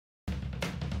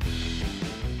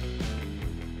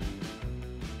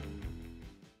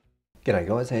G'day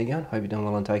guys, how you going? Hope you're doing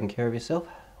well and taking care of yourself.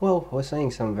 Well, we're seeing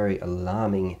some very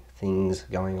alarming things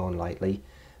going on lately.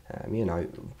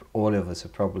 All of us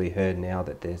have probably heard now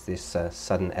that there's this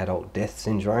sudden adult death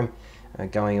syndrome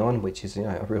going on, which is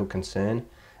a real concern.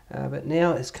 But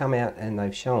now it's come out and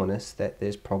they've shown us that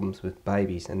there's problems with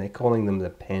babies, and they're calling them the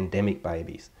pandemic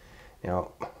babies.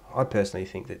 Now, I personally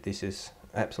think that this is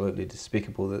absolutely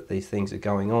despicable that these things are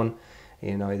going on.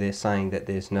 They're saying that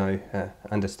there's no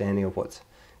understanding of what's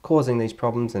causing these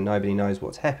problems and nobody knows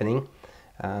what's happening,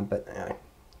 but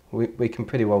we can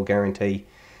pretty well guarantee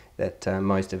that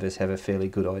most of us have a fairly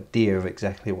good idea of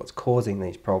exactly what's causing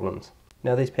these problems.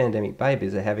 Now, these pandemic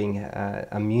babies are having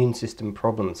immune system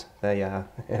problems. They are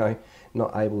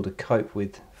not able to cope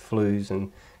with flus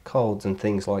and colds and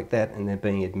things like that, and they're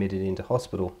being admitted into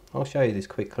hospital. I'll show you this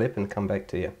quick clip and come back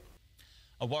to you.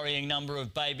 A worrying number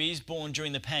of babies born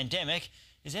during the pandemic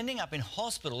is ending up in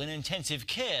hospital in intensive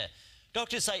care.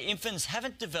 Doctors say infants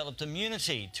haven't developed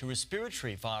immunity to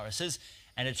respiratory viruses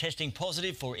and are testing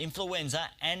positive for influenza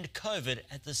and COVID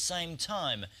at the same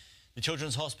time. The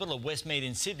Children's Hospital at Westmead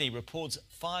in Sydney reports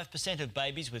 5% of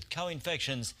babies with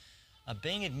co-infections are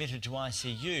being admitted to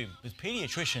ICU, with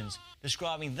paediatricians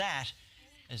describing that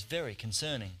as very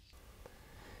concerning.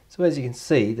 So as you can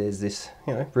see, there's this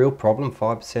real problem.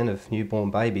 5% of newborn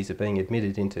babies are being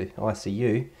admitted into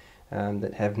ICU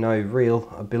that have no real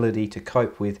ability to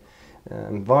cope with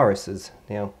viruses.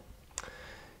 Now,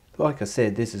 like I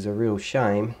said, this is a real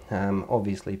shame.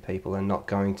 Obviously people are not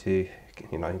going to,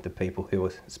 the people who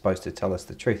are supposed to tell us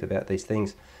the truth about these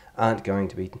things aren't going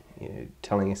to be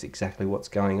telling us exactly what's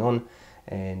going on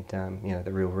and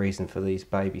the real reason for these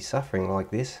babies suffering like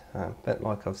this. But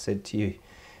like I've said to you,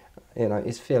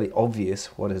 it's fairly obvious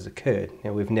what has occurred.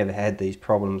 Now, we've never had these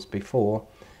problems before,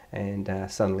 and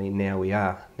suddenly now we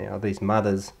are. Now, these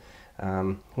mothers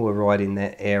were right in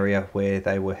that area where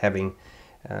they were having,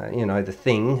 the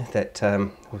thing that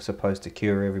was supposed to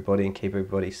cure everybody and keep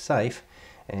everybody safe,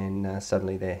 and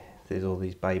suddenly there's all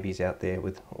these babies out there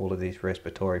with all of these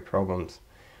respiratory problems.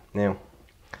 Now,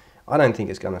 I don't think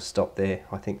it's going to stop there.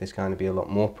 I think there's going to be a lot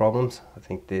more problems. I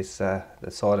think there's the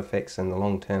side effects and the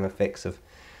long-term effects of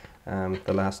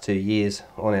the last 2 years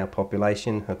on our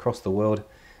population across the world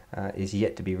is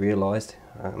yet to be realised.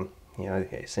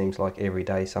 It seems like every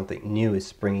day something new is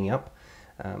springing up.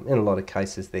 In a lot of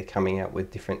cases they're coming out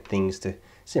with different things to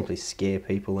simply scare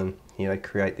people and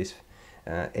create this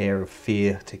air of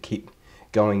fear to keep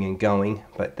going and going.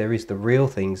 But there is the real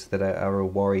things that are a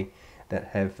worry that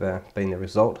have been the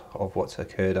result of what's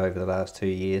occurred over the last 2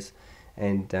 years,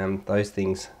 and those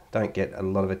things don't get a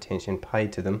lot of attention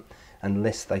paid to them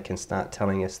unless they can start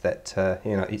telling us that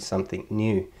it's something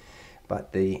new.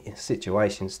 But the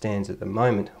situation stands at the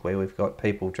moment where we've got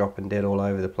people dropping dead all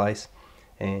over the place,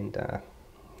 and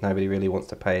nobody really wants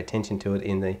to pay attention to it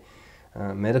in the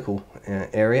medical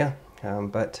area.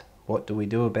 But what do we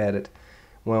do about it?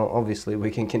 Well, obviously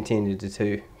we can continue to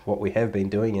do what we have been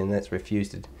doing, and that's refuse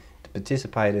to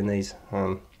participate in these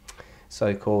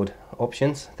so-called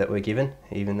options that we're given,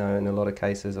 even though in a lot of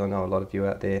cases I know a lot of you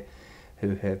out there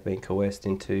who have been coerced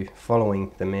into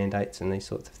following the mandates and these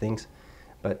sorts of things.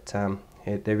 But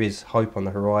there is hope on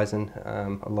the horizon.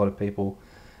 A lot of people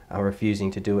are refusing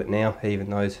to do it now.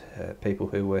 Even those people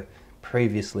who were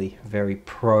previously very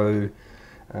pro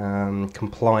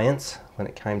compliance when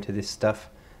it came to this stuff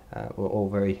were all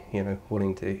very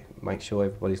willing to make sure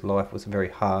everybody's life was very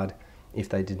hard if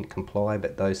they didn't comply.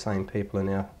 But those same people are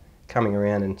now coming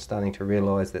around and starting to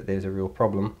realise that there's a real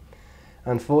problem.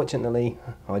 Unfortunately,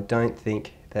 I don't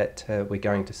think that we're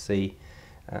going to see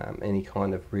any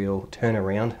kind of real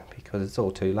turnaround, because it's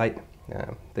all too late.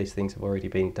 These things have already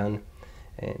been done,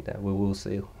 and we will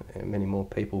see many more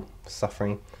people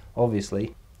suffering,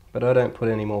 obviously. But I don't put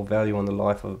any more value on the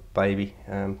life of a baby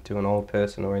to an old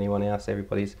person or anyone else.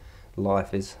 Everybody's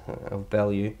life is of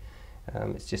value.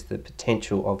 It's just the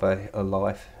potential of a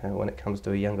life. When it comes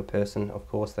to a younger person, of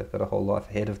course, they've got a whole life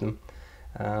ahead of them.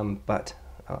 But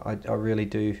I really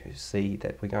do see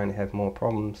that we're going to have more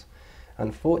problems.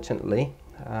 Unfortunately,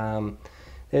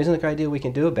 there isn't a great deal we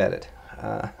can do about it.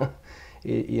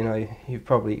 You've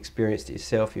probably experienced it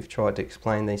yourself. You've tried to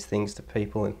explain these things to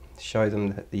people and show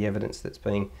them the evidence that's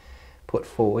being put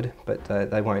forward, but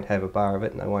they won't have a bar of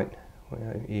it, and they won't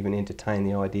even entertain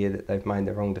the idea that they've made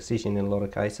the wrong decision in a lot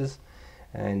of cases,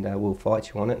 and will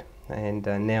fight you on it. And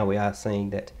now we are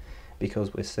seeing that,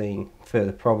 because we're seeing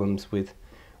further problems with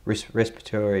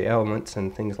respiratory ailments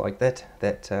and things like that,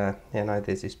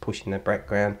 there's this push in the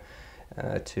background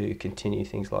to continue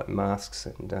things like masks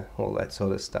and all that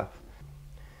sort of stuff.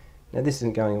 Now this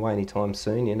isn't going away anytime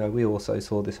soon. You know, we also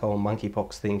saw this whole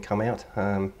monkeypox thing come out.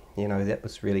 You know, that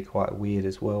was really quite weird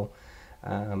as well.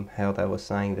 How they were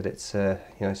saying that it's you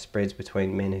know, spreads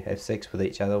between men who have sex with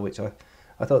each other, which I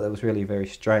thought that was really very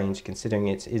strange, considering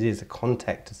it is a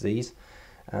contact disease.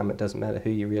 It doesn't matter who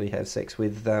you really have sex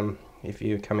with. If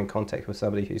you come in contact with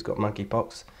somebody who's got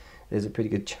monkeypox, there's a pretty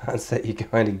good chance that you're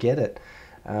going to get it.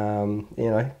 You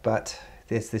know, but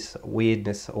there's this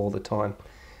weirdness all the time.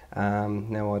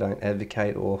 Now I don't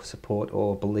advocate or support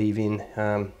or believe in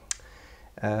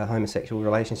homosexual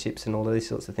relationships and all of these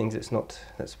sorts of things. That's not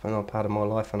part of my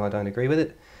life, and I don't agree with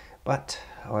it. But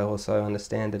I also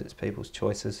understand that it's people's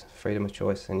choices, freedom of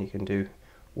choice, and you can do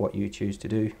what you choose to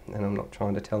do, and I'm not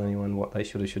trying to tell anyone what they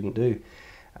should or shouldn't do.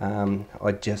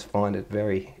 I just find it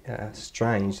very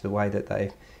strange the way that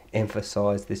they've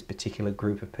emphasised this particular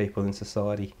group of people in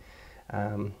society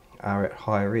are at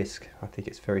high risk. I think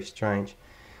it's very strange.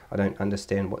 I don't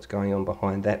understand what's going on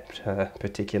behind that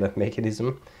particular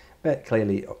mechanism, but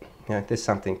clearly, you know, there's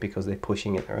something because they're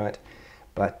pushing it, right?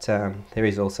 But there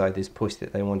is also this push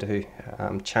that they want to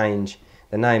change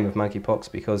the name of monkeypox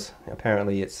because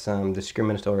apparently it's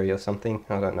discriminatory or something.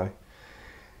 I don't know.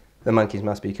 The monkeys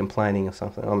must be complaining or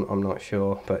something. I'm not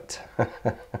sure, but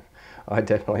I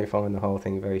definitely find the whole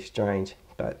thing very strange.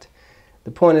 But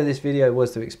the point of this video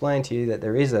was to explain to you that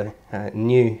there is a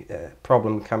new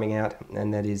problem coming out,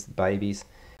 and that is babies.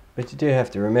 But you do have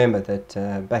to remember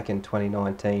that back in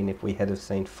 2019, if we had have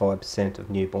seen 5% of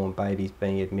newborn babies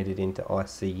being admitted into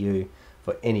ICU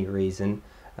for any reason,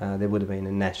 there would have been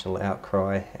a national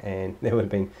outcry, and there would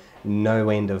have been no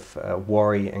end of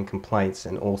worry and complaints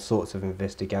and all sorts of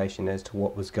investigation as to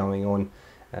what was going on.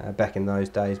 Back in those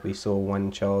days, we saw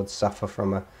one child suffer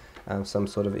from some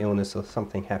sort of illness or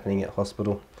something happening at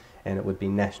hospital, and it would be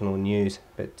national news.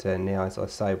 But now, as I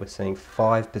say, we're seeing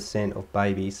 5% of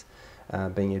babies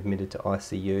being admitted to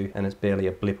ICU, and it's barely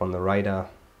a blip on the radar.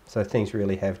 So things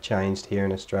really have changed here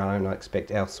in Australia, and I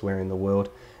expect elsewhere in the world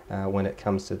when it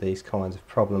comes to these kinds of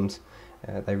problems.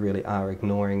 They really are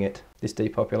ignoring it. This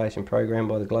depopulation program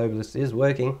by the globalists is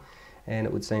working, and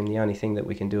it would seem the only thing that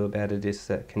we can do about it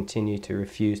is continue to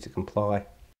refuse to comply.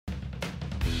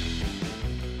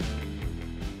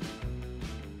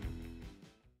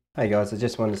 Hey guys, I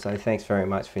just wanted to say thanks very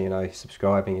much for, you know,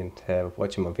 subscribing and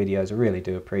watching my videos. I really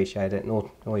do appreciate it, and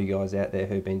all you guys out there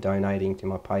who've been donating to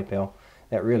my PayPal,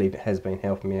 that really has been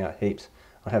helping me out heaps.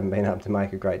 I haven't been able to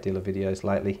make a great deal of videos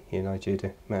lately, you know, due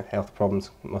to health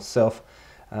problems myself,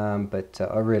 but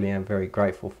I really am very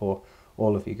grateful for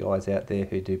all of you guys out there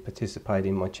who do participate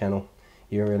in my channel.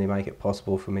 You really make it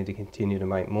possible for me to continue to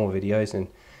make more videos, and,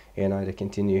 you know, to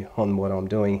continue on what I'm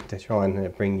doing to try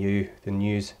and bring you the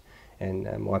news and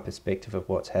my perspective of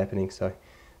what's happening. So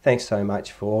thanks so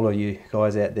much for all of you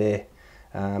guys out there.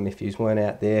 If you weren't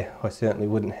out there, I certainly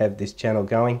wouldn't have this channel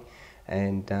going,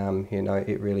 and you know,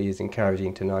 it really is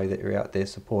encouraging to know that you're out there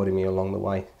supporting me along the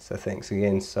way. So thanks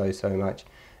again so much.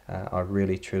 I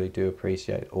really truly do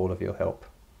appreciate all of your help.